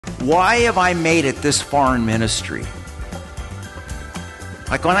Why have I made it this far in ministry?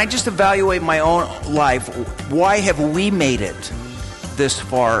 Like when I just evaluate my own life, why have we made it this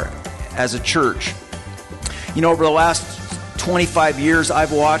far as a church? You know, over the last 25 years,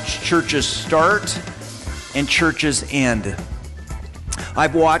 I've watched churches start and churches end.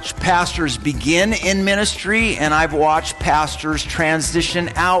 I've watched pastors begin in ministry, and I've watched pastors transition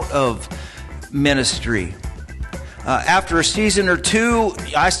out of ministry. After a season or two,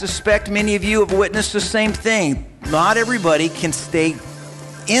 I suspect many of you have witnessed the same thing. Not everybody can stay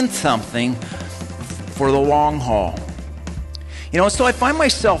in something for the long haul. You know, so I find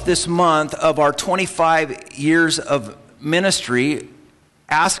myself this month of our 25 years of ministry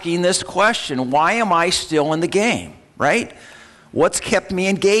asking this question: why am I still in the game, right? What's kept me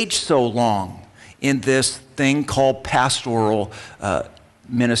engaged so long in this thing called pastoral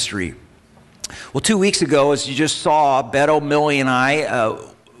ministry? Well, 2 weeks ago, as you just saw, Beto, Millie, and I,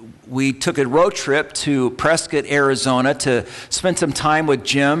 we took a road trip to Prescott, Arizona to spend some time with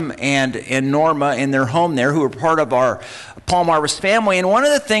Jim and Norma in their home there, who are part of our Palm Harvest family. And one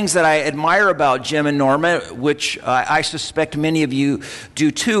of the things that I admire about Jim and Norma, which I suspect many of you do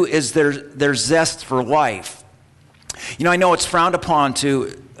too, is their zest for life. You know, I know it's frowned upon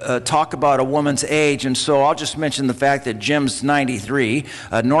to talk about a woman's age, and so I'll just mention the fact that Jim's 93,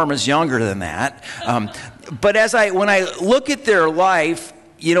 Norma's younger than that. But when I look at their life,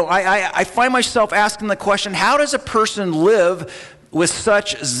 you know, I find myself asking the question: how does a person live with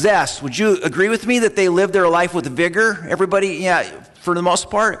such zest? Would you agree with me that they live their life with vigor? Everybody, yeah, for the most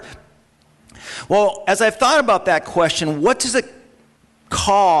part. Well, as I've thought about that question, what does it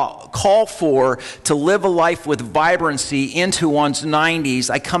call for to live a life with vibrancy into one's 90s?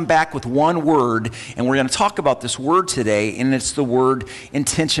 I come back with one word, and we're going to talk about this word today, and it's the word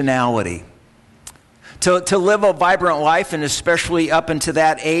intentionality. To live a vibrant life, and especially up into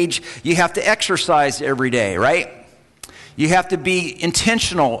that age, you have to exercise every day, right? You have to be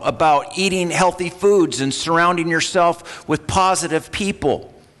intentional about eating healthy foods and surrounding yourself with positive people.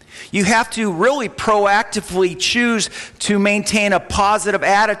 You have to really proactively choose to maintain a positive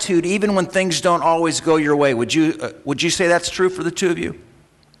attitude even when things don't always go your way. Would you say that's true for the two of you?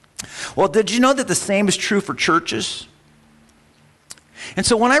 Well, did you know that the same is true for churches? And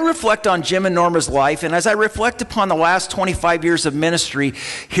so when I reflect on Jim and Norma's life, and as I reflect upon the last 25 years of ministry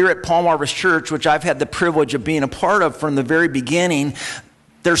here at Palm Harvest Church, which I've had the privilege of being a part of from the very beginning,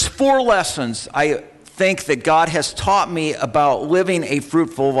 there's 4 lessons I think that God has taught me about living a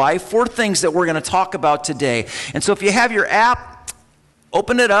fruitful life. 4 things that we're going to talk about today. And so if you have your app,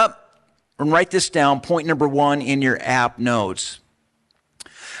 open it up and write this down, point number 1 in your app notes.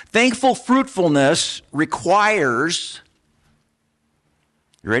 Thankful fruitfulness requires,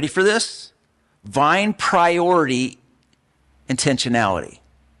 you ready for this? Vine priority intentionality.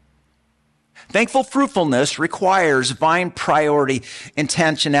 Thankful fruitfulness requires vine priority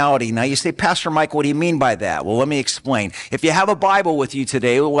intentionality. Now you say, Pastor Mike, what do you mean by that? Well, let me explain. If you have a Bible with you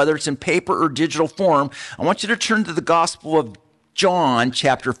today, whether it's in paper or digital form, I want you to turn to the Gospel of John,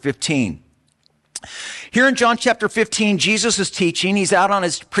 chapter 15. Here in John chapter 15, Jesus is teaching. He's out on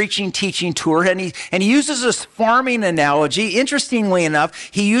his preaching, teaching tour, and he uses this farming analogy. Interestingly enough,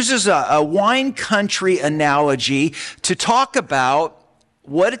 he uses a wine country analogy to talk about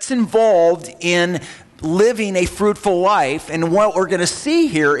what it's involved in living a fruitful life. And what we're going to see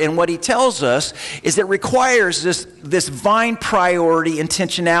here in what he tells us is it requires this vine priority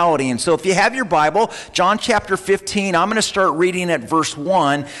intentionality. And so if you have your Bible, John chapter 15, I'm going to start reading at verse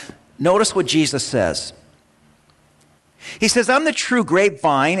 1. Notice what Jesus says. He says, I'm the true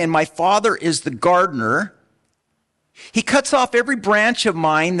grapevine, and my Father is the gardener. He cuts off every branch of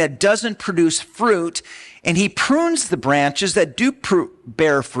mine that doesn't produce fruit, and he prunes the branches that do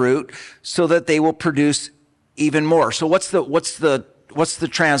bear fruit so that they will produce even more. So what's the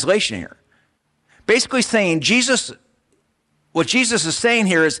translation here? Basically saying what Jesus is saying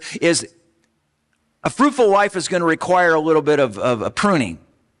here is a fruitful life is going to require a little bit of a pruning,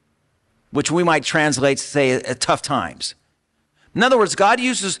 which we might translate to say at tough times. In other words, God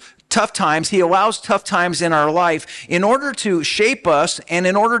uses tough times. He allows tough times in our life in order to shape us and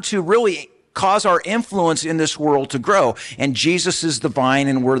in order to really cause our influence in this world to grow. And Jesus is the vine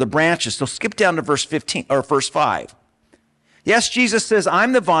and we're the branches. So skip down to verse 15 or verse 5. Yes, Jesus says,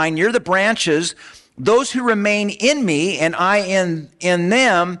 I'm the vine, you're the branches. Those who remain in me and I in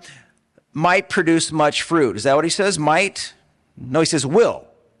them might produce much fruit. Is that what he says? Might? No, he says will.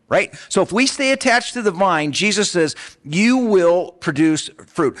 Right? So if we stay attached to the vine, Jesus says, you will produce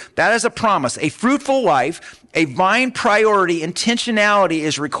fruit. That is a promise. A fruitful life a vine priority, intentionality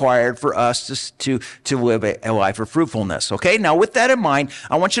is required for us to live a life of fruitfulness. Okay? Now, with that in mind,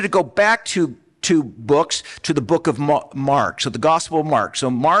 I want you to go back to books, to the book of Mark. So the Gospel of Mark.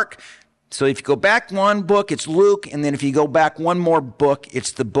 So if you go back one book, it's Luke, and then if you go back one more book,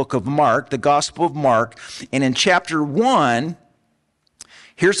 it's the book of Mark, the Gospel of Mark. And in chapter 1,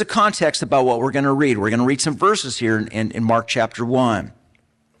 here's the context about what we're going to read. We're going to read some verses here in Mark chapter 1.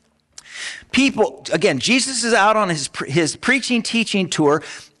 People, again, Jesus is out on his preaching, teaching tour,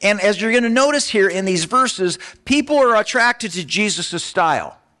 and as you're going to notice here in these verses, people are attracted to Jesus'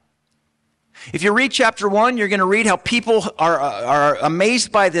 style. If you read chapter 1, you're going to read how people are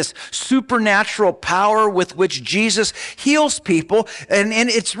amazed by this supernatural power with which Jesus heals people. And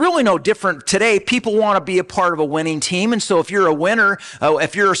it's really no different today. People want to be a part of a winning team. And so if you're a winner,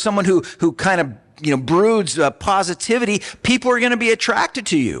 if you're someone who kind of, broods positivity, people are going to be attracted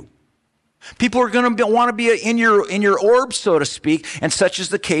to you. People are going to want to be in your orb, so to speak. And such is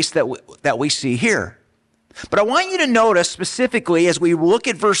the case that we see here. But I want you to notice specifically as we look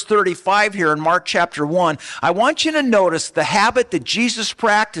at verse 35 here in Mark chapter 1, I want you to notice the habit that Jesus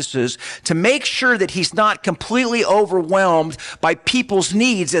practices to make sure that he's not completely overwhelmed by people's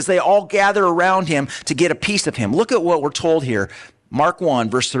needs as they all gather around him to get a piece of him. Look at what we're told here. Mark 1,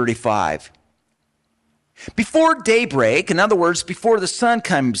 verse 35. Before daybreak, in other words, before the sun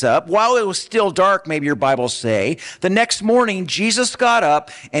comes up, while it was still dark, maybe your Bibles say, the next morning Jesus got up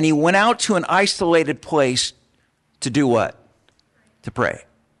and he went out to an isolated place to do what? To pray.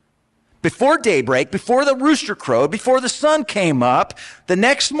 Before daybreak, before the rooster crowed, before the sun came up, the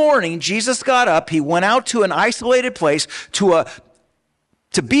next morning Jesus got up, he went out to an isolated place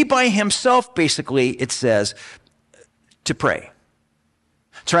to be by himself, basically, it says, to pray.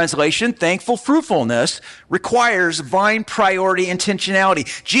 Translation, thankful fruitfulness requires vine priority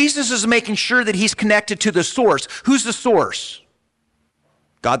intentionality. Jesus is making sure that he's connected to the source. Who's the source?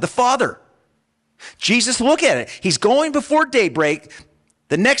 God the Father. Jesus, look at it. He's going before daybreak.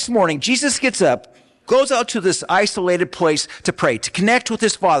 The next morning, Jesus gets up, goes out to this isolated place to pray, to connect with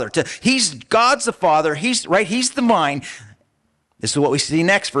his Father. God's the Father. He's the vine. This is what we see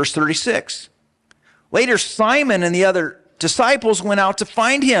next, verse 36. Later, Simon and the other disciples went out to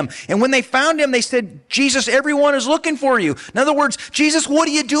find him. And when they found him, they said, Jesus, everyone is looking for you. In other words, Jesus, what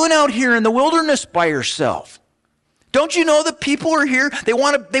are you doing out here in the wilderness by yourself? Don't you know that people are here? They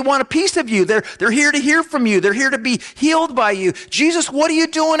want a piece of you. They're here to hear from you. They're here to be healed by you. Jesus, what are you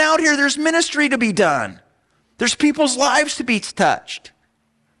doing out here? There's ministry to be done. There's people's lives to be touched.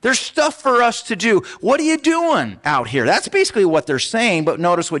 There's stuff for us to do. What are you doing out here? That's basically what they're saying, but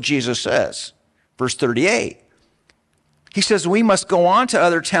notice what Jesus says. Verse 38. He says, we must go on to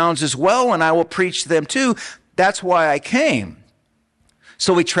other towns as well, and I will preach to them too. That's why I came.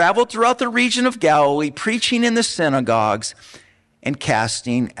 So we traveled throughout the region of Galilee, preaching in the synagogues and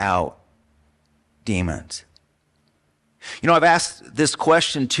casting out demons. I've asked this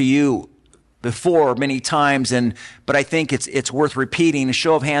question to you before many times, but I think it's worth repeating. A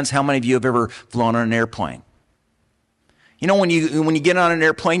show of hands, how many of you have ever flown on an airplane? When you get on an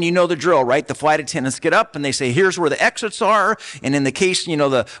airplane, you know the drill, right? The flight attendants get up and they say, here's where the exits are. And in the case,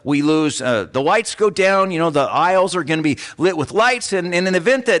 we lose, the lights go down, the aisles are going to be lit with lights. And in the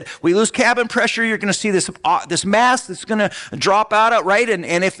event that we lose cabin pressure, you're going to see this mask that's going to drop out, right?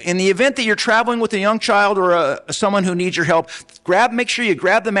 And if in the event that you're traveling with a young child or someone who needs your help, make sure you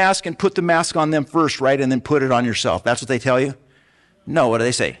grab the mask and put the mask on them first, right? And then put it on yourself. That's what they tell you? No, what do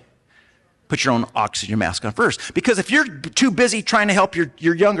they say? Put your own oxygen mask on first. Because if you're too busy trying to help your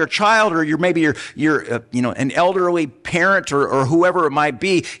younger child, or maybe an elderly parent or whoever it might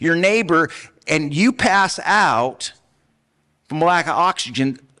be, your neighbor, and you pass out from lack of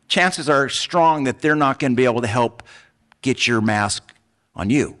oxygen, chances are strong that they're not going to be able to help get your mask on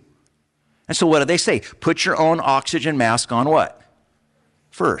you. And so what do they say? Put your own oxygen mask on what?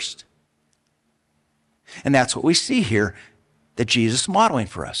 First. And that's what we see here that Jesus is modeling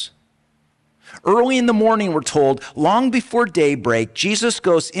for us. Early in the morning, we're told, long before daybreak, Jesus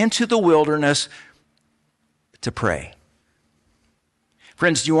goes into the wilderness to pray.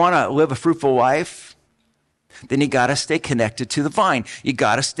 Friends, do you want to live a fruitful life? Then you got to stay connected to the vine. You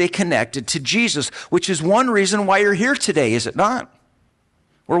got to stay connected to Jesus, which is one reason why you're here today, is it not?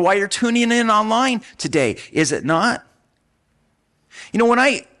 Or why you're tuning in online today, is it not? When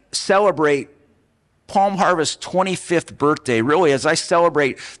I celebrate Palm Harvest's 25th birthday, really, as I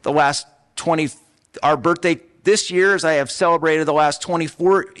celebrate our birthday this year, as I have celebrated the last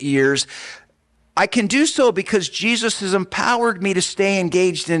 24 years, I can do so because Jesus has empowered me to stay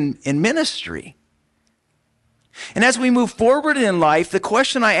engaged in ministry. And as we move forward in life, the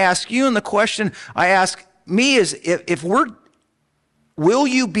question I ask you and the question I ask me is will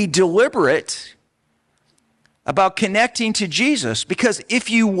you be deliberate about connecting to Jesus? Because if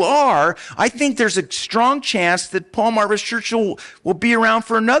you are, I think there's a strong chance that Palm Harvest Church will be around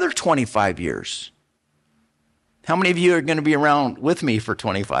for another 25 years. How many of you are going to be around with me for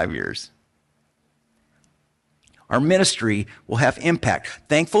 25 years? Our ministry will have impact.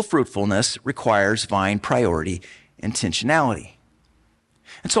 Thankful fruitfulness requires vine priority intentionality.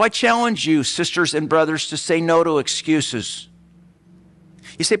 And so I challenge you, sisters and brothers, to say no to excuses.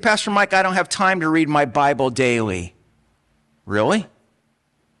 You say, Pastor Mike, I don't have time to read my Bible daily. Really?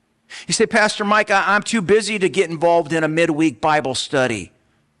 You say, Pastor Mike, I'm too busy to get involved in a midweek Bible study.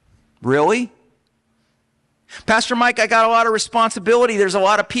 Really? Pastor Mike, I got a lot of responsibility. There's a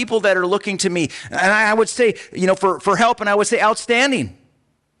lot of people that are looking to me. And I would say, for help, and I would say outstanding.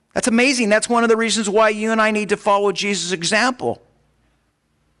 That's amazing. That's one of the reasons why you and I need to follow Jesus' example.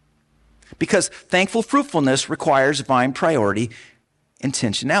 Because thankful fruitfulness requires vine priority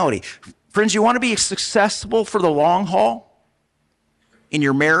intentionality. Friends, you want to be successful for the long haul in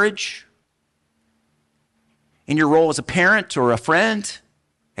your marriage, in your role as a parent or a friend,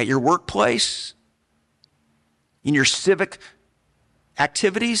 at your workplace, in your civic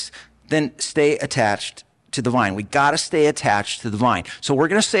activities, then stay attached to the vine. We got to stay attached to the vine. So we're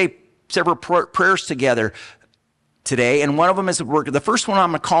going to say several prayers together today, and one of them is the first one.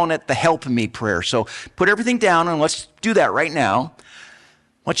 I'm calling it the help me prayer. So put everything down and let's do that right now.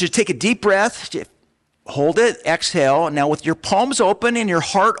 I want you to take a deep breath, hold it, exhale. Now with your palms open and your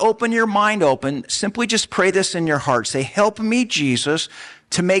heart open, your mind open, simply just pray this in your heart. Say, help me, Jesus,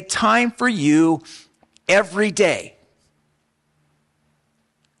 to make time for you every day.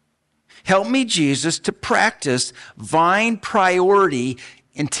 Help me, Jesus, to practice vine priority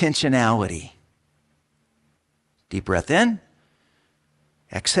intentionality. Deep breath in.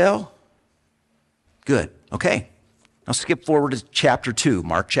 Exhale. Good. Okay. Now skip forward to chapter 2.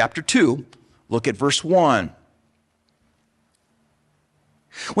 Mark chapter 2. Look at verse 1.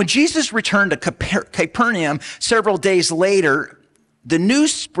 When Jesus returned to Capernaum several days later, the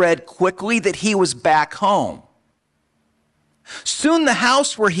news spread quickly that he was back home. Soon the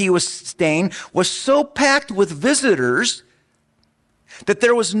house where he was staying was so packed with visitors that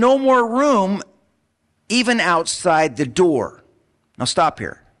there was no more room even outside the door. Now stop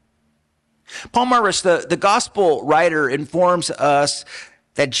here. Paul Marvis, the gospel writer, informs us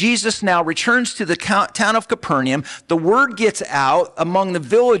that Jesus now returns to the town of Capernaum. The word gets out among the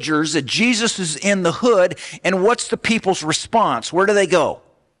villagers that Jesus is in the hood. And what's the people's response? Where do they go?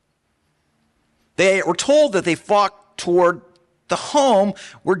 They were told that they flocked toward the home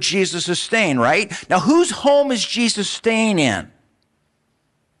where Jesus is staying, right? Now, whose home is Jesus staying in?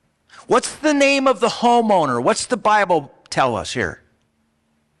 What's the name of the homeowner? What's the Bible tell us here?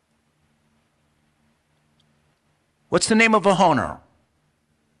 What's the name of a homeowner?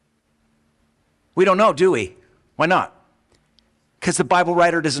 We don't know, do we? Why not? Because the Bible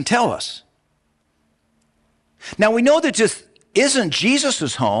writer doesn't tell us. Now we know that this isn't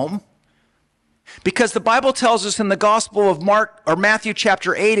Jesus' home, because the Bible tells us in the Gospel of Mark or Matthew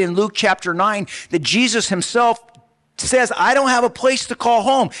chapter 8 and Luke chapter 9 that Jesus himself says, I don't have a place to call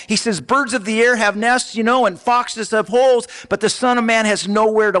home. He says, birds of the air have nests, and foxes have holes, but the Son of Man has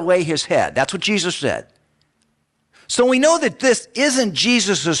nowhere to lay his head. That's what Jesus said. So we know that this isn't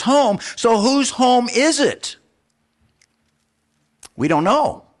Jesus' home. So whose home is it? We don't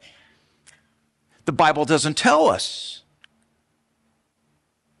know. The Bible doesn't tell us.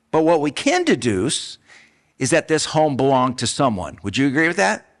 But what we can deduce is that this home belonged to someone. Would you agree with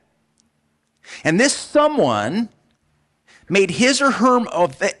that? And this someone made his or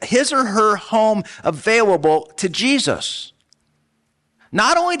her home available to Jesus.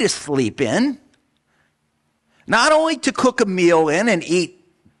 Not only to sleep in, not only to cook a meal in and eat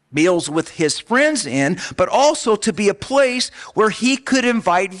meals with his friends in, but also to be a place where he could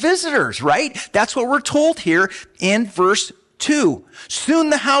invite visitors, right? That's what we're told here in verse 2. Soon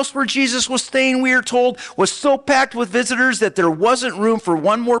the house where Jesus was staying, we are told, was so packed with visitors that there wasn't room for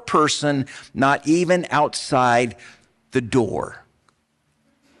one more person, not even outside the door.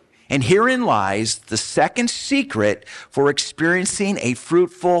 And herein lies the second secret for experiencing a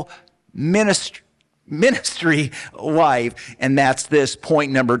fruitful ministry life, and that's this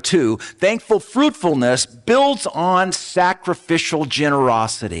point number 2. Thankful fruitfulness builds on sacrificial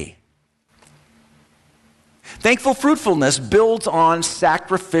generosity. Thankful fruitfulness builds on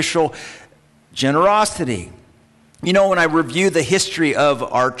sacrificial generosity. When I review the history of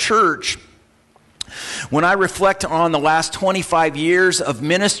our church, when I reflect on the last 25 years of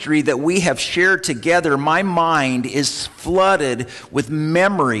ministry that we have shared together, my mind is flooded with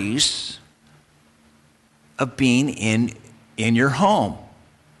memories of being in your home.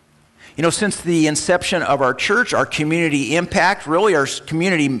 You know, since the inception of our church, our community impact, really our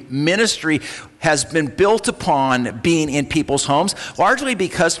community ministry has been built upon being in people's homes, largely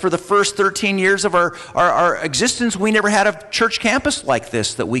because for the first 13 years of our existence, we never had a church campus like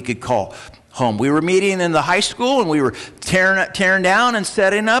this that we could call home. We were meeting in the high school, and we were tearing down and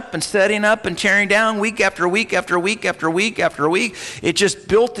setting up and tearing down week after week after week after week after week. It just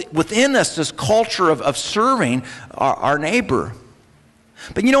built within us this culture of serving our neighbor.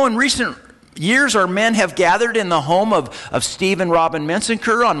 But you know, in recent years, our men have gathered in the home of Steve and Robin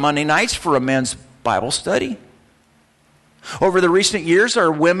Mensinker on Monday nights for a men's Bible study. Over the recent years,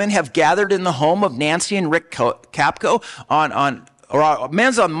 our women have gathered in the home of Nancy and Rick Capco or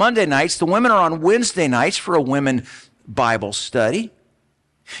men's on Monday nights. The women are on Wednesday nights for a women Bible study.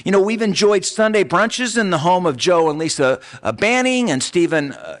 You know, we've enjoyed Sunday brunches in the home of Joe and Lisa Banning and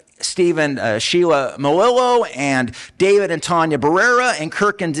Stephen Sheila Malillo and David and Tanya Barrera and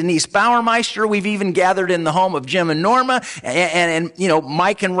Kirk and Denise Bauermeister. We've even gathered in the home of Jim and Norma and you know,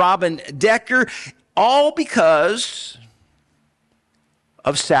 Mike and Robin Decker, all because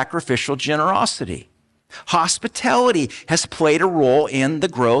of sacrificial generosity. Hospitality has played a role in the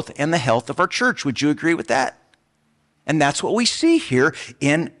growth and the health of our church. Would you agree with that? And that's what we see here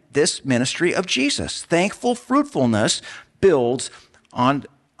in this ministry of Jesus. Thankful fruitfulness builds on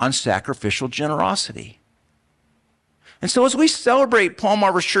sacrificial generosity. And so as we celebrate Paul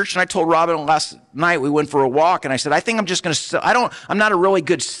Marver's church, and I told Robin last night, we went for a walk, and I said, I think I'm just going to, I'm not a really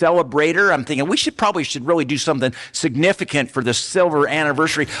good celebrator. I'm thinking we should really do something significant for the silver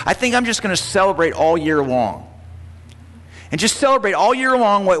anniversary. I think I'm just going to celebrate all year long. And just celebrate all year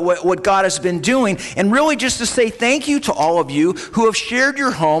long what God has been doing, and really just to say thank you to all of you who have shared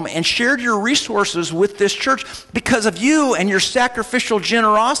your home and shared your resources with this church. Because of you and your sacrificial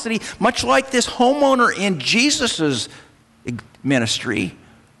generosity, much like this homeowner in Jesus's ministry,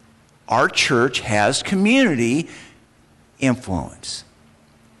 our church has community influence.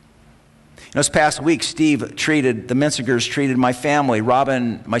 You know, this past week, the Mensingers treated my family,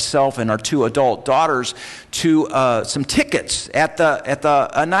 Robin, myself, and our 2 adult daughters to some tickets at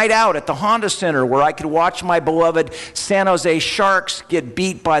a night out at the Honda Center where I could watch my beloved San Jose Sharks get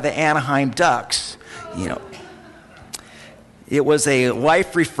beat by the Anaheim Ducks. You know, it was a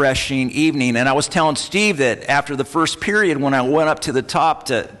life-refreshing evening, and I was telling Steve that after the first period, when I went up to the top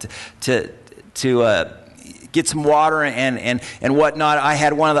to get some water and whatnot, I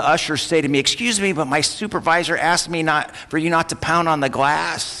had one of the ushers say to me, "Excuse me, but my supervisor asked me for you not to pound on the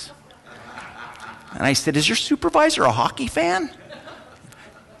glass." And I said, "Is your supervisor a hockey fan?"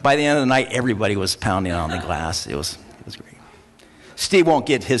 By the end of the night, everybody was pounding on the glass. It was great. Steve won't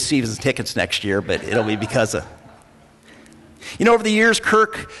get his season tickets next year, but it'll be because of... You know, over the years,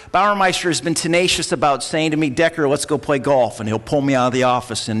 Kirk Bauermeister has been tenacious about saying to me, "Decker, let's go play golf." And he'll pull me out of the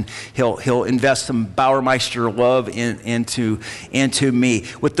office and he'll invest some Bauermeister love into me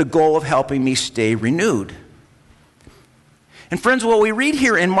with the goal of helping me stay renewed. And friends, what we read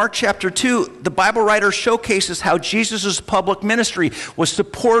here in Mark chapter 2, the Bible writer showcases how Jesus' public ministry was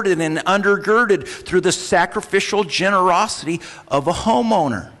supported and undergirded through the sacrificial generosity of a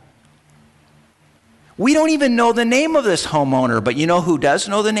homeowner. We don't even know the name of this homeowner, but you know who does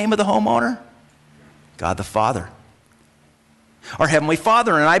know the name of the homeowner? God the Father. Our Heavenly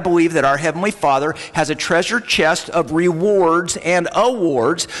Father, and I believe that our Heavenly Father has a treasure chest of rewards and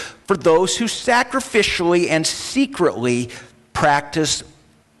awards for those who sacrificially and secretly practice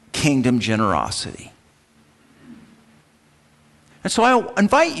kingdom generosity. And so I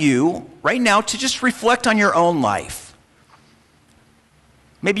invite you right now to just reflect on your own life.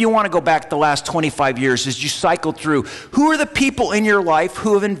 Maybe you want to go back the last 25 years as you cycle through. Who are the people in your life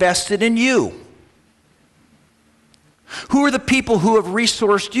who have invested in you? Who are the people who have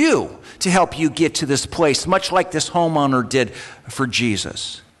resourced you to help you get to this place, much like this homeowner did for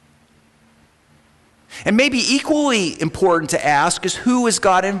Jesus? And maybe equally important to ask is, who is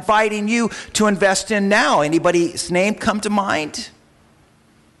God inviting you to invest in now? Anybody's name come to mind?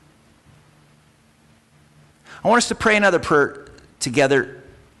 I want us to pray another prayer together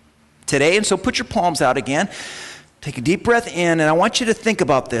today, and so put your palms out again. Take a deep breath in, and I want you to think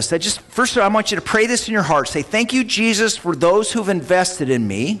about this. First of all, I want you to pray this in your heart. Say, "Thank you, Jesus, for those who've invested in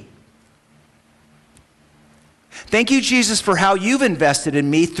me. Thank you, Jesus, for how you've invested in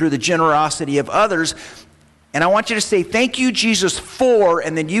me through the generosity of others." And I want you to say, "Thank you, Jesus, for,"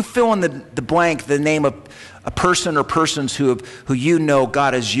 and then you fill in the blank, the name of a person or persons who you know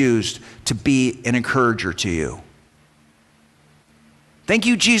God has used to be an encourager to you. Thank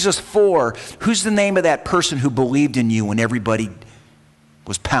you, Jesus, for, who's the name of that person who believed in you when everybody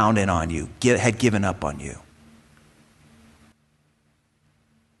was pounding on you, had given up on you?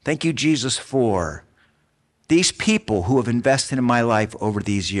 Thank you, Jesus, for these people who have invested in my life over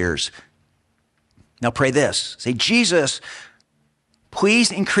these years. Now pray this. Say, Jesus,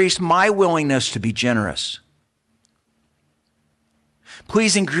 please increase my willingness to be generous.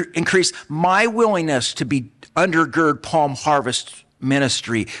 Please increase my willingness to be undergird Palm Harvest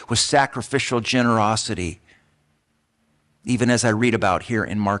ministry with sacrificial generosity, even as I read about here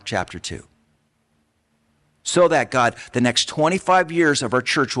in Mark chapter 2. So that, God, the next 25 years of our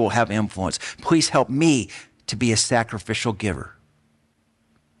church will have influence. Please help me to be a sacrificial giver.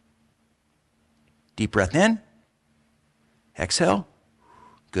 Deep breath in. Exhale.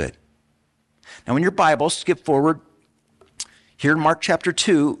 Good. Now in your Bible, skip forward here in Mark chapter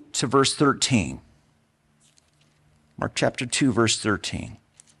 2 to verse 13. Mark chapter 2, verse 13.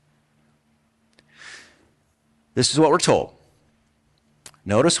 This is what we're told.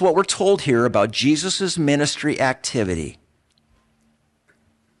 Notice what we're told here about Jesus' ministry activity.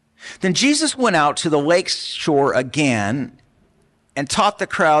 Then Jesus went out to the lake shore again and taught the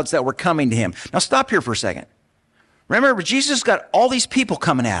crowds that were coming to him. Now stop here for a second. Remember, Jesus got all these people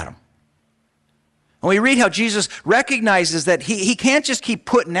coming at him. And we read how Jesus recognizes that he can't just keep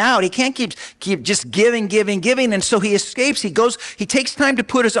putting out. He can't keep just giving. And so he escapes. He takes time to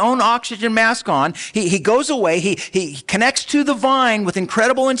put his own oxygen mask on. He goes away. He connects to the vine with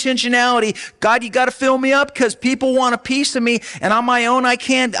incredible intentionality. God, you got to fill me up because people want a piece of me. And on my own, I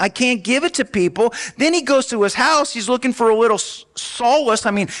can't give it to people. Then he goes to his house. He's looking for a little solace.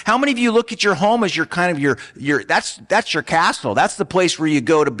 I mean, how many of you look at your home as your that's your castle. That's the place where you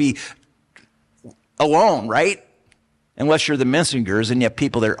go to be alone, right? Unless you're the messengers and you have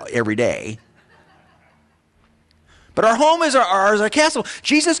people there every day. But our home is our castle.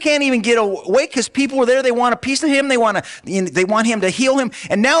 Jesus can't even get away because people are there. They want a piece of him. They want him to heal him.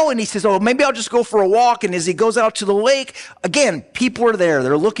 And now when he says, oh, maybe I'll just go for a walk. And as he goes out to the lake, again, people are there.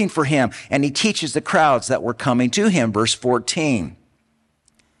 They're looking for him. And he teaches the crowds that were coming to him. Verse 14.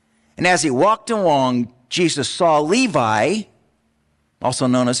 And as he walked along, Jesus saw Levi, also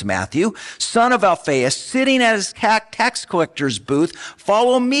known as Matthew, son of Alphaeus, sitting at his tax collector's booth.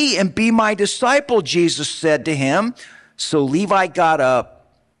 Follow me and be my disciple, Jesus said to him. So Levi got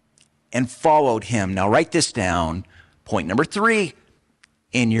up and followed him. Now write this down. Point number 3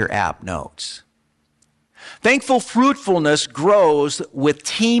 in your app notes. Thankful fruitfulness grows with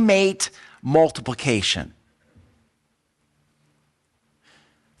teammate multiplication.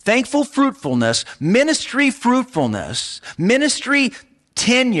 Thankful fruitfulness, ministry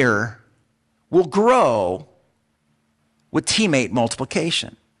tenure will grow with teammate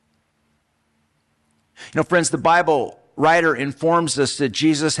multiplication. You know, friends, the Bible writer informs us that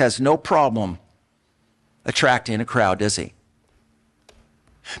Jesus has no problem attracting a crowd, does he?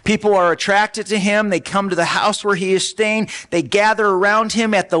 People are attracted to him. They come to the house where he is staying. They gather around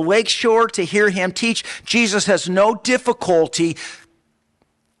him at the lake shore to hear him teach. Jesus has no difficulty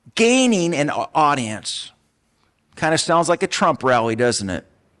gaining an audience. Kind of sounds like a Trump rally, doesn't it?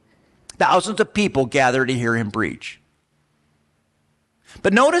 Thousands of people gather to hear him preach.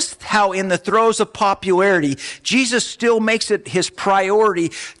 But notice how in the throes of popularity, Jesus still makes it his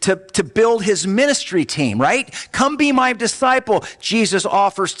priority to build his ministry team, right? Come be my disciple, Jesus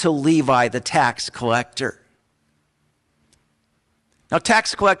offers to Levi, the tax collector. Now,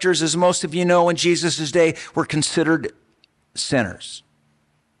 tax collectors, as most of you know, in Jesus' day, were considered sinners.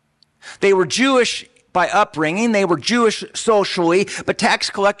 They were Jewish by upbringing. They were Jewish socially, but tax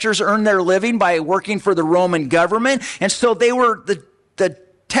collectors earned their living by working for the Roman government. And so they were, the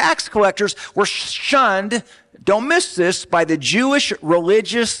tax collectors were shunned, don't miss this, by the Jewish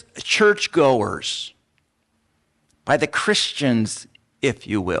religious churchgoers, by the Christians, if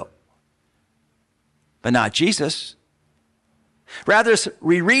you will, but not Jesus. Rather,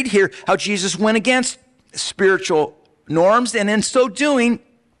 we read here how Jesus went against spiritual norms, and in so doing,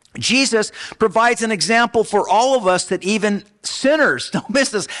 Jesus provides an example for all of us that even sinners, don't miss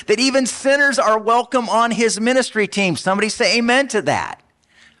this, that even sinners are welcome on his ministry team. Somebody say amen to that.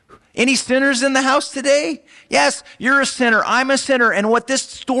 Any sinners in the house today? Yes, you're a sinner. I'm a sinner. And what this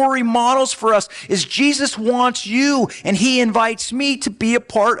story models for us is Jesus wants you and he invites me to be a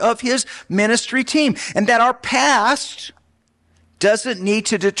part of his ministry team. And that our past doesn't need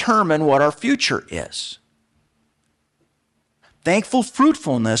to determine what our future is. Thankful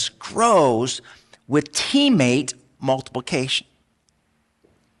fruitfulness grows with teammate multiplication.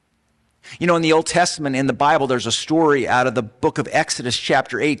 You know, in the Old Testament, in the Bible, there's a story out of the book of Exodus,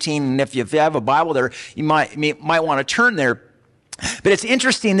 chapter 18. And if you have a Bible there, you might want to turn there. But it's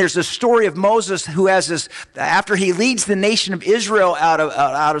interesting, there's a story of Moses who has this, after he leads the nation of Israel out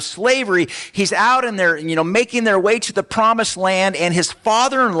of slavery, he's out in there, making their way to the promised land, and his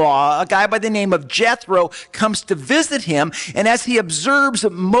father-in-law, a guy by the name of Jethro, comes to visit him. And as he observes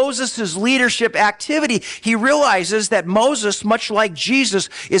Moses' leadership activity, he realizes that Moses, much like Jesus,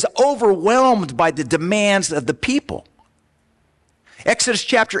 is overwhelmed by the demands of the people. Exodus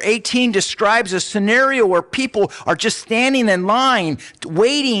chapter 18 describes a scenario where people are just standing in line,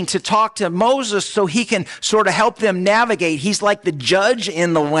 waiting to talk to Moses so he can sort of help them navigate. He's like the judge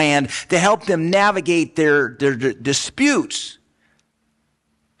in the land to help them navigate their disputes.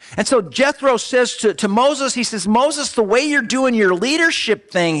 And so Jethro says to Moses, he says, Moses, the way you're doing your leadership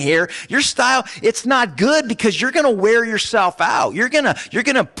thing here, your style, it's not good because you're going to wear yourself out. You're going to,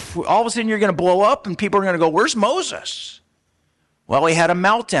 all of a sudden you're going to blow up and people are going to go, where's Moses? Well, he had a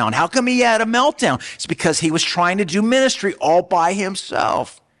meltdown. How come he had a meltdown? It's because he was trying to do ministry all by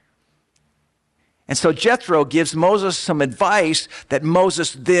himself. And so Jethro gives Moses some advice that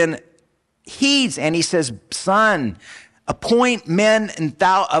Moses then heeds. And he says, son, appoint men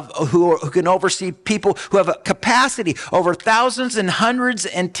who can oversee people who have a capacity over thousands and hundreds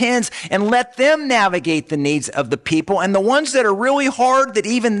and tens, and let them navigate the needs of the people. And the ones that are really hard that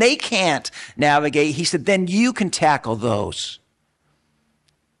even they can't navigate, he said, then you can tackle those.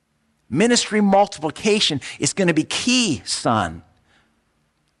 Ministry multiplication is going to be key, son,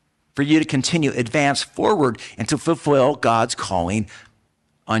 for you to continue advance forward and to fulfill God's calling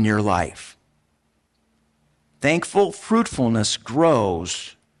on your life. Thankful fruitfulness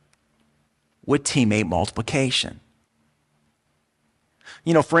grows with teammate multiplication.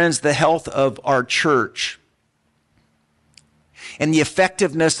 Friends, the health of our church and the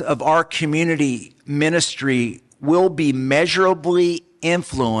effectiveness of our community ministry will be measurably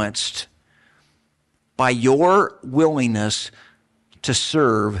influenced by your willingness to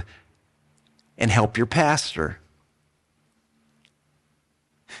serve and help your pastor.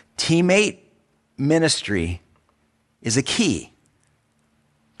 Teammate ministry is a key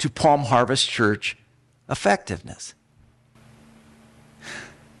to Palm Harvest Church effectiveness.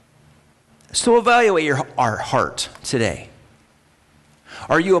 So evaluate our heart today.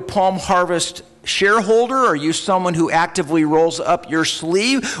 Are you a Palm Harvest shareholder? Are you someone who actively rolls up your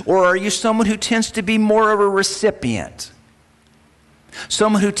sleeve? Or are you someone who tends to be more of a recipient?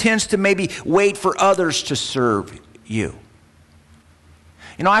 Someone who tends to maybe wait for others to serve you?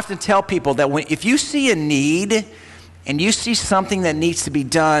 I often tell people that if you see a need and you see something that needs to be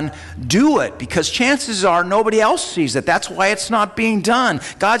done, do it, because chances are nobody else sees it. That's why it's not being done.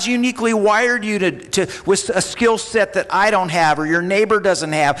 God's uniquely wired you with a skill set that I don't have or your neighbor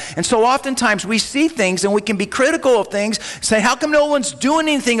doesn't have. And so oftentimes we see things and we can be critical of things, say, how come no one's doing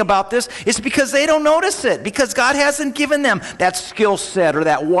anything about this? It's because they don't notice it, because God hasn't given them that skill set or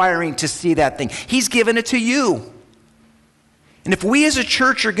that wiring to see that thing. He's given it to you. And if we as a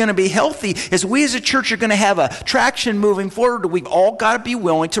church are going to be healthy, as we as a church are going to have a traction moving forward, we've all got to be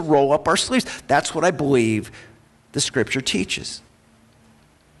willing to roll up our sleeves. That's what I believe the Scripture teaches.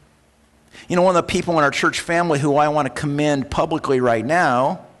 One of the people in our church family who I want to commend publicly right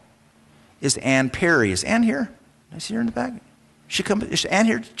now is Ann Perry. Is Ann here? I see her in the back. Is Ann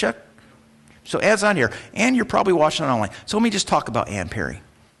here, Chuck? So Ann's on here. Ann, you're probably watching online. So let me just talk about Ann Perry.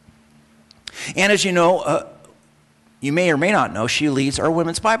 Ann, as you know, you may or may not know, she leads our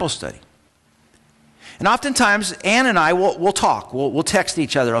women's Bible study. And oftentimes, Ann and I will talk. We'll text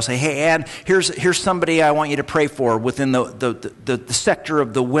each other. I'll say, hey, Ann, here's somebody I want you to pray for within the sector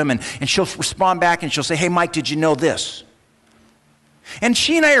of the women. And she'll respond back and she'll say, hey, Mike, did you know this? And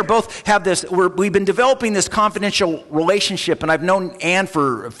she and I have this, we've been developing this confidential relationship, and I've known Ann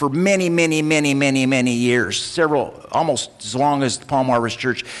for many, many, many, many, many years, almost as long as the Palm Harvest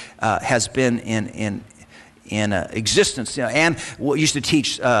Church has been in existence. Ann used to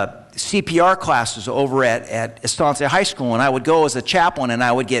teach CPR classes over at Estancia High School, and I would go as a chaplain and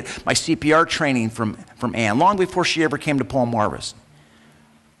I would get my CPR training from Ann long before she ever came to Palm Harvest.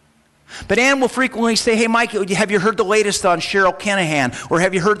 But Ann will frequently say, hey, Mike, have you heard the latest on Cheryl Kenahan? Or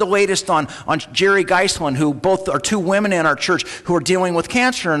have you heard the latest on Jerry Geisland, who both are two women in our church who are dealing with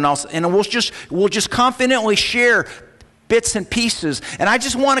cancer? And we'll just confidently share bits and pieces. And I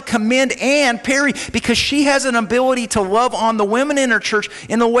just want to commend Ann Perry because she has an ability to love on the women in her church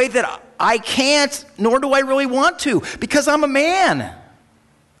in a way that I can't, nor do I really want to, because I'm a man.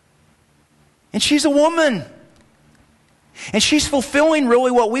 And she's a woman. And she's fulfilling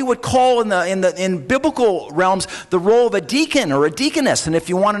really what we would call in biblical realms the role of a deacon or a deaconess. And if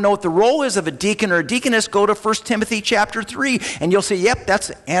you want to know what the role is of a deacon or a deaconess, go to 1 Timothy chapter 3 and you'll say, yep, that's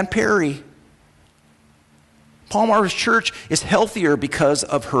Ann Perry. Palm Harvest Church is healthier because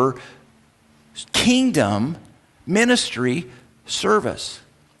of her kingdom ministry service.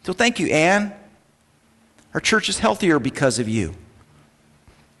 So thank you, Ann. Our church is healthier because of you.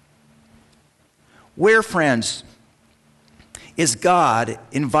 Where, friends, is God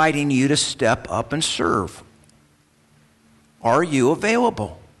inviting you to step up and serve? Are you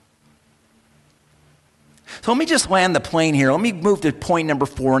available? So let me just land the plane here. Let me move to point number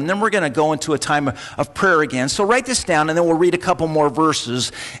 4, and then we're going to go into a time of prayer again. So write this down, and then we'll read a couple more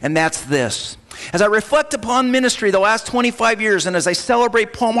verses, and that's this. As I reflect upon ministry the last 25 years, and as I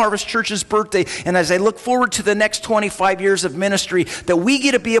celebrate Palm Harvest Church's birthday, and as I look forward to the next 25 years of ministry that we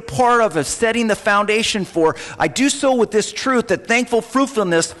get to be a part of setting the foundation for, I do so with this truth that thankful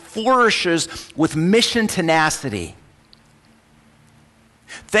fruitfulness flourishes with mission tenacity.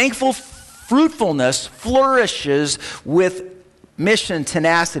 Thankful fruitfulness flourishes with mission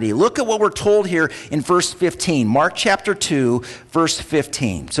tenacity. Look at what we're told here in verse 15. Mark chapter 2, verse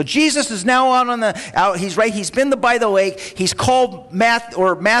 15. So Jesus is now he's been by the lake. He's called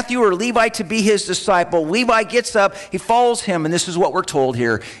Matthew or Levi to be his disciple. Levi gets up, he follows him, and this is what we're told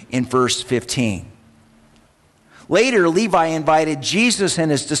here in verse 15. Later, Levi invited Jesus and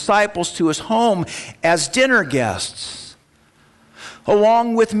his disciples to his home as dinner guests,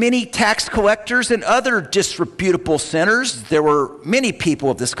 along with many tax collectors and other disreputable sinners. There were many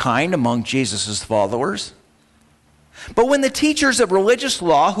people of this kind among Jesus' followers. But when the teachers of religious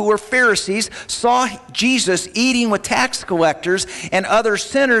law, who were Pharisees, saw Jesus eating with tax collectors and other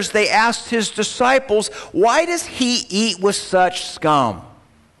sinners, they asked his disciples, "Why does he eat with such scum?"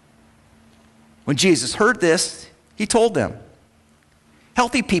 When Jesus heard this, he told them,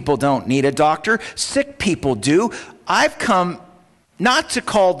 "Healthy people don't need a doctor, sick people do. I've come not to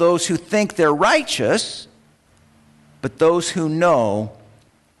call those who think they're righteous, but those who know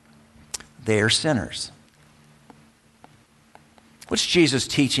they are sinners." What's Jesus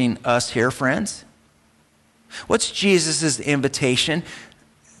teaching us here, friends? What's Jesus' invitation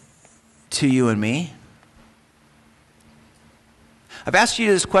to you and me? I've asked you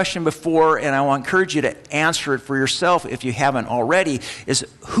this question before, and I want to encourage you to answer it for yourself if you haven't already, is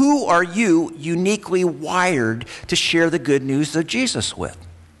who are you uniquely wired to share the good news of Jesus with?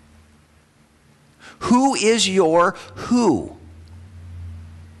 Who is your who?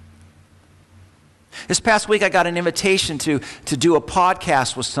 This past week, I got an invitation to do a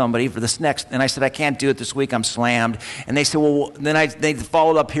podcast with somebody for this next, and I said, I can't do it this week, I'm slammed. And they said, well, then they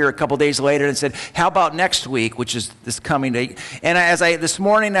followed up here a couple days later and said, how about next week, which is this coming day? And this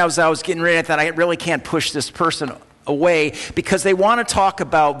morning, as I was getting ready, I thought, I really can't push this person away because they want to talk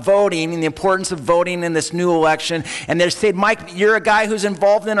about voting and the importance of voting in this new election. And they said, Mike, you're a guy who's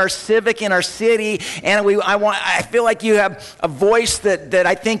involved in our civic, in our city, and I feel like you have a voice that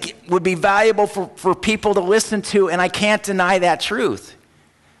I think would be valuable for people to listen to, and I can't deny that truth.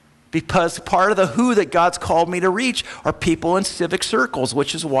 Because part of the who that God's called me to reach are people in civic circles,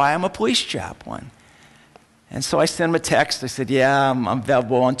 which is why I'm a police chaplain. And so I sent him a text. I said, yeah, I'm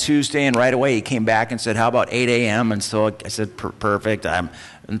available on Tuesday. And right away he came back and said, how about 8 a.m.? And so I said, perfect. I'm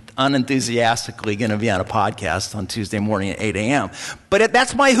unenthusiastically going to be on a podcast on Tuesday morning at 8 a.m. But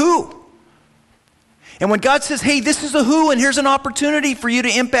that's my who. And when God says, hey, this is a who, and here's an opportunity for you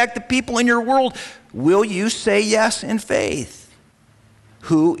to impact the people in your world, will you say yes in faith?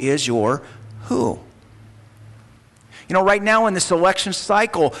 Who is your who? You know, right now in this election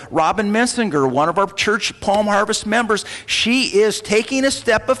cycle, Robin Mensinger, one of our church Palm Harvest members, she is taking a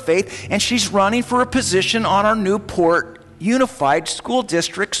step of faith, and she's running for a position on our Newport Unified School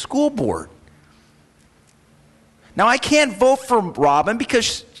District School Board. Now, I can't vote for Robin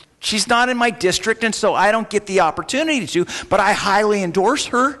because she's not in my district, and so I don't get the opportunity to, but I highly endorse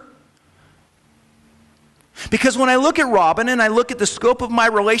her. Because when I look at Robin and I look at the scope of my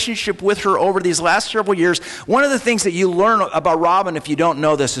relationship with her over these last several years, one of the things that you learn about Robin, if you don't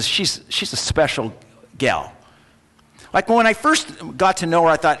know this, is she's a special gal. Like when I first got to know her,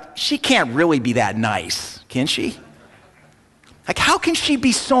 I thought, she can't really be that nice, can she? Like, how can she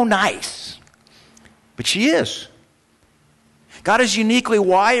be so nice? But she is. God has uniquely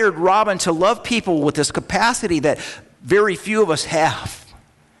wired Robin to love people with this capacity that very few of us have.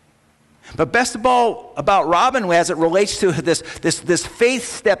 But best of all about Robin, as it relates to this faith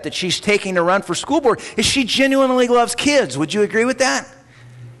step that she's taking to run for school board, is she genuinely loves kids. Would you agree with that?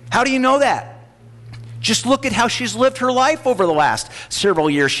 How do you know that? Just look at how she's lived her life over the last several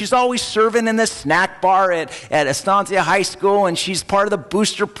years. She's always serving in the snack bar at Estancia High School, and she's part of the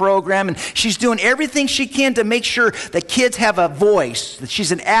booster program, and she's doing everything she can to make sure that kids have a voice, that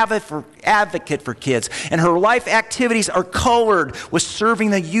she's an advocate for kids, and her life activities are colored with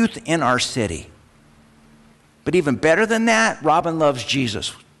serving the youth in our city. But even better than that, Robin loves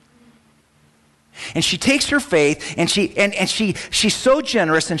Jesus. And she takes her faith, and she's so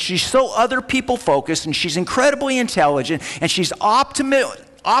generous, and she's so other people focused, and she's incredibly intelligent, and she's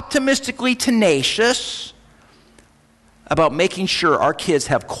optimistically tenacious about making sure our kids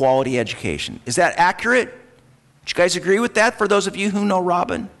have quality education. Is that accurate? Do you guys agree with that, for those of you who know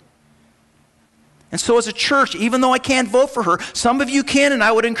Robin? And so as a church, even though I can't vote for her, some of you can, and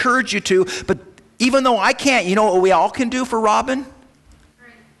I would encourage you to, but even though I can't, you know what we all can do for Robin?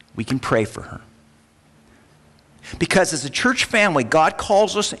 We can pray for her. Because as a church family, God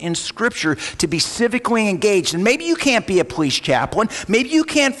calls us in Scripture to be civically engaged. And maybe you can't be a police chaplain. Maybe you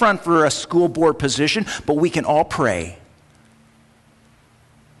can't run for a school board position, but we can all pray.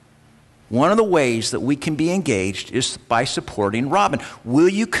 One of the ways that we can be engaged is by supporting Robin. Will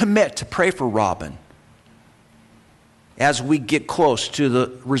you commit to pray for Robin as we get close to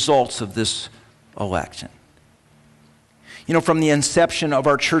the results of this election? You know, from the inception of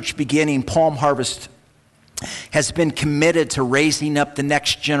our church beginning, Palm Harvest has been committed to raising up the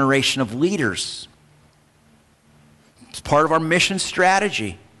next generation of leaders. It's part of our mission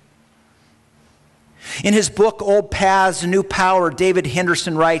strategy. In his book, Old Paths, New Power, David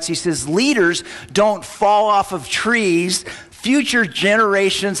Henderson writes, he says, leaders don't fall off of trees. Future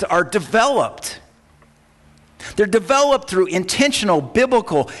generations are developed. They're developed through intentional,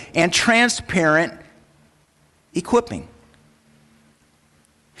 biblical, and transparent equipping.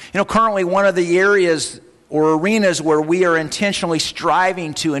 You know, currently one of the areas or arenas where we are intentionally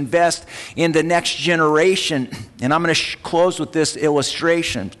striving to invest in the next generation, and I'm going to close with this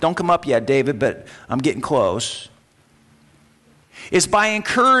illustration. Don't come up yet, David, but I'm getting close, is by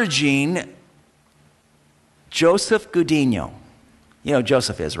encouraging Joseph Gudino. You know who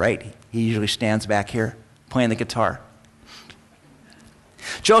Joseph is, right? He usually stands back here playing the guitar.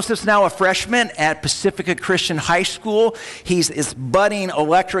 Joseph's now a freshman at Pacifica Christian High School. He's a budding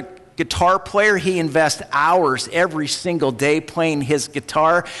electric guitar player. He invests hours every single day playing his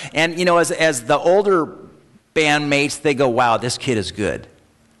guitar. And, you know, as the older bandmates, they go, wow, this kid is good.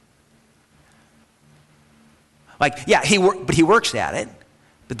 Like, yeah, he works at it,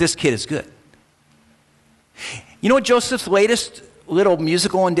 but this kid is good. You know what Joseph's latest little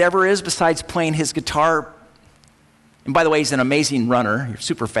musical endeavor is besides playing his guitar? And by the way, he's an amazing runner. He's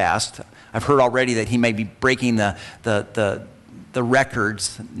super fast. I've heard already that he may be breaking the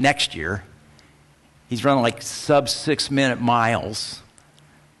records next year. He's running like sub 6-minute miles.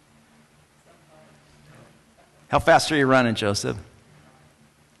 How fast are you running, Joseph?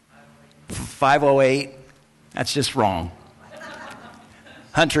 5:08? That's just wrong.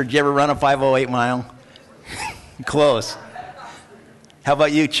 Hunter, did you ever run a 5:08 mile? Close. How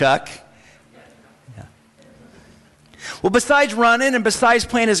about you, Chuck? Yeah. Well, besides running and besides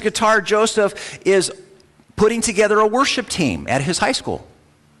playing his guitar, Joseph is putting together a worship team at his high school.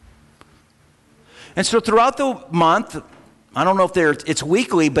 And so throughout the month, I don't know if it's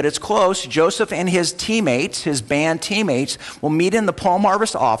weekly, but it's close, Joseph and his teammates, his band teammates, will meet in the Palm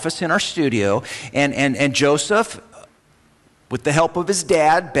Harvest office in our studio, and Joseph, with the help of his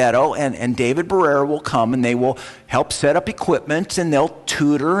dad, Beto, and David Barrera will come, and they will help set up equipment, and they'll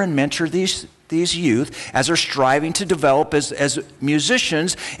tutor and mentor these youth as they're striving to develop as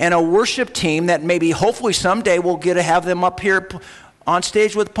musicians, and a worship team that maybe hopefully someday we'll get to have them up here on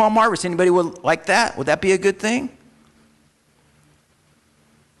stage with Palm Harvest. Anybody would like that? Would that be a good thing?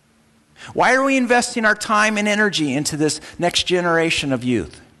 Why are we investing our time and energy into this next generation of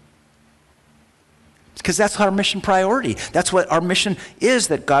youth? It's because that's our mission priority. That's what our mission is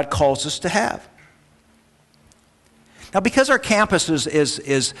that God calls us to have. Now, because our campus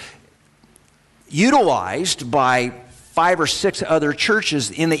is utilized by 5 or 6 other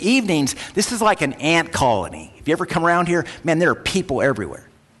churches in the evenings, this is like an ant colony. If you ever come around here, man, there are people everywhere.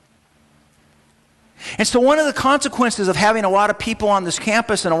 And so one of the consequences of having a lot of people on this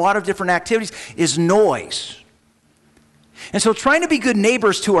campus and a lot of different activities is noise. And so trying to be good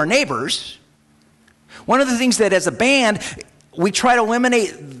neighbors to our neighbors, one of the things that as a band, we try to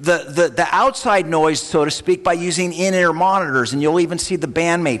eliminate the outside noise, so to speak, by using in-ear monitors. And you'll even see the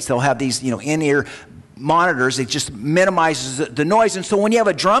bandmates. They'll have these, in-ear monitors. It just minimizes the noise. And so when you have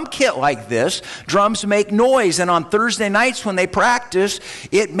a drum kit like this, drums make noise. And on Thursday nights when they practice,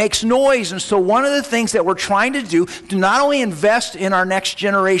 it makes noise. And so one of the things that we're trying to do to not only invest in our next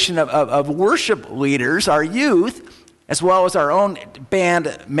generation of worship leaders, our youth, as well as our own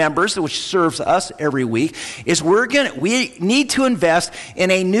band members, which serves us every week, is we need to invest in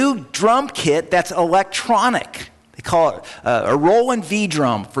a new drum kit that's electronic. They call it a Roland V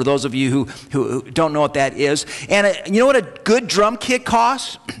drum, for those of you who don't know what that is. And you know what a good drum kit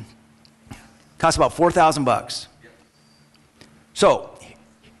costs? Costs about $4,000. So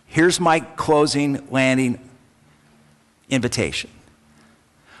here's my closing landing invitation.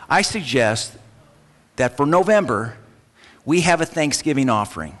 I suggest that for November, we have a Thanksgiving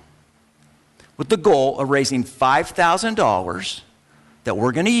offering with the goal of raising $5,000 that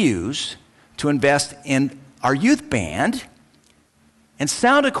we're going to use to invest in our youth band and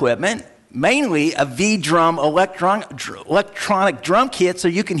sound equipment, mainly a V-drum electronic drum kit so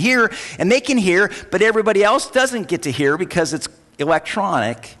you can hear, and they can hear, but everybody else doesn't get to hear because it's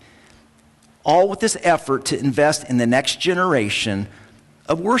electronic, all with this effort to invest in the next generation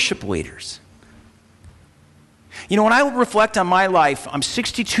of worship leaders. You know, when I reflect on my life, I'm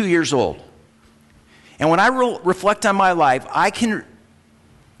 62 years old. And when I reflect on my life,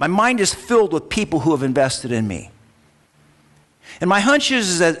 my mind is filled with people who have invested in me. And my hunch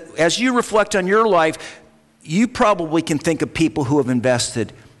is that as you reflect on your life, you probably can think of people who have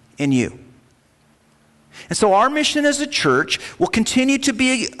invested in you. And so our mission as a church will continue to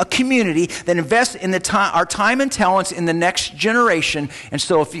be a community that invests in our time and talents in the next generation. And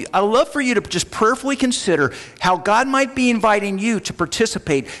so I'd love for you to just prayerfully consider how God might be inviting you to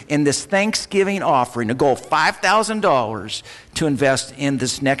participate in this Thanksgiving offering, a goal of $5,000 to invest in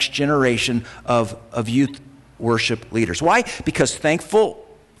this next generation of youth worship leaders. Why? Because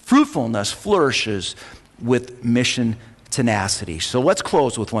fruitfulness flourishes with mission tenacity. So let's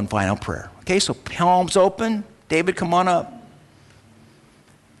close with one final prayer. Okay, so palms open. David, come on up.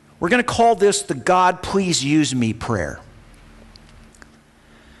 We're going to call this the God, please use me prayer.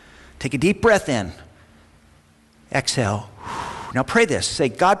 Take a deep breath in. Exhale. Now pray this. Say,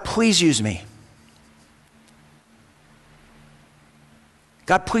 God, please use me.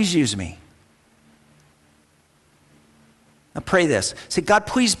 God, please use me. Now pray this. Say, God,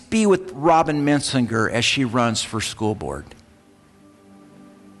 please be with Robin Mensinger as she runs for school board.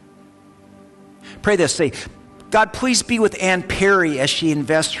 Pray this. Say, God, please be with Ann Perry as she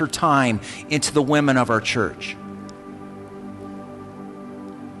invests her time into the women of our church.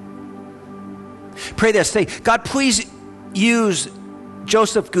 Pray this. Say, God, please use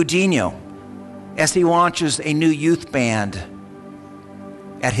Joseph Gudino as he launches a new youth band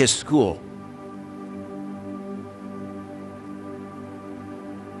at his school.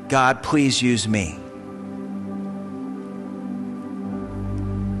 God, please use me.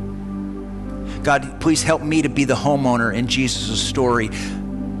 God, please help me to be the homeowner in Jesus' story,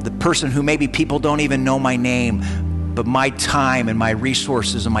 the person who maybe people don't even know my name, but my time and my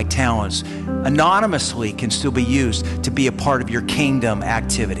resources and my talents anonymously can still be used to be a part of your kingdom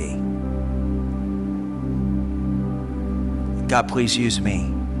activity. God, please use me.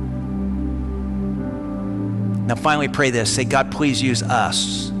 Now finally pray this. Say, God, please use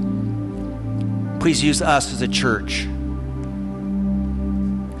us. Please use us as a church.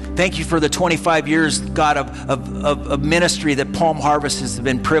 Thank you for the 25 years, God, of ministry that Palm Harvest has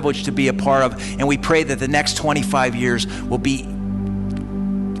been privileged to be a part of. And we pray that the next 25 years will be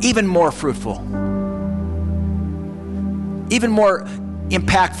even more fruitful, even more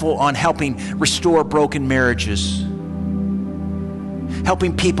impactful on helping restore broken marriages,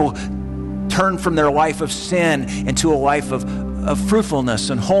 helping people turn from their life of sin into a life of fruitfulness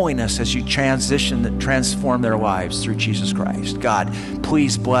and holiness as you transform their lives through Jesus Christ. God,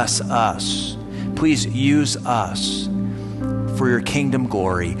 please bless us. Please use us for your kingdom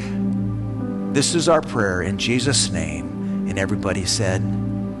glory. This is our prayer in Jesus' name. And everybody said,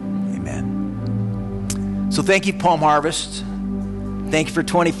 amen. So thank you, Palm Harvest. Thank you for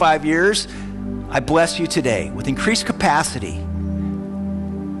 25 years. I bless you today with increased capacity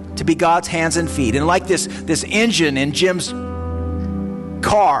to be God's hands and feet. And like this engine in Jim's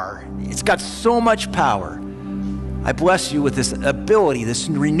car, it's got so much power. I bless you with this ability, this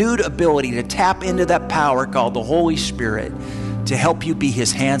renewed ability to tap into that power called the Holy Spirit to help you be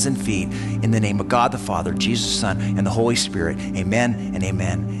his hands and feet in the name of God the Father, Jesus the Son, and the Holy Spirit. Amen and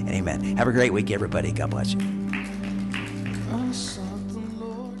amen and amen. Have a great week, everybody. God bless you.